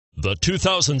The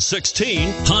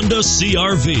 2016 Honda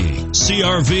CR-V.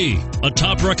 CR-V, a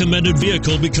top recommended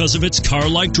vehicle because of its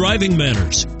car-like driving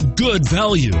manners, good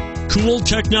value, cool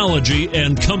technology,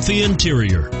 and comfy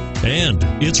interior. And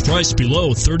it's priced below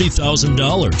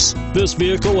 $30,000. This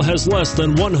vehicle has less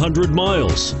than 100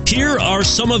 miles. Here are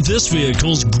some of this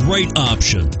vehicle's great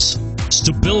options: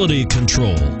 stability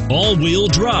control, all-wheel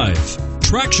drive,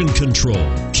 traction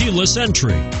control, keyless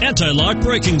entry, anti-lock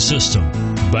braking system,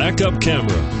 backup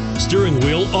camera, steering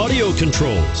wheel audio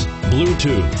controls,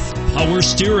 Bluetooth, power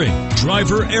steering,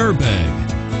 driver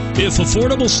airbag. If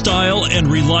affordable style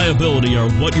and reliability are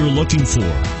what you're looking for,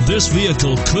 this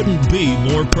vehicle couldn't be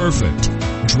more perfect.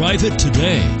 Drive it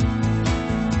today.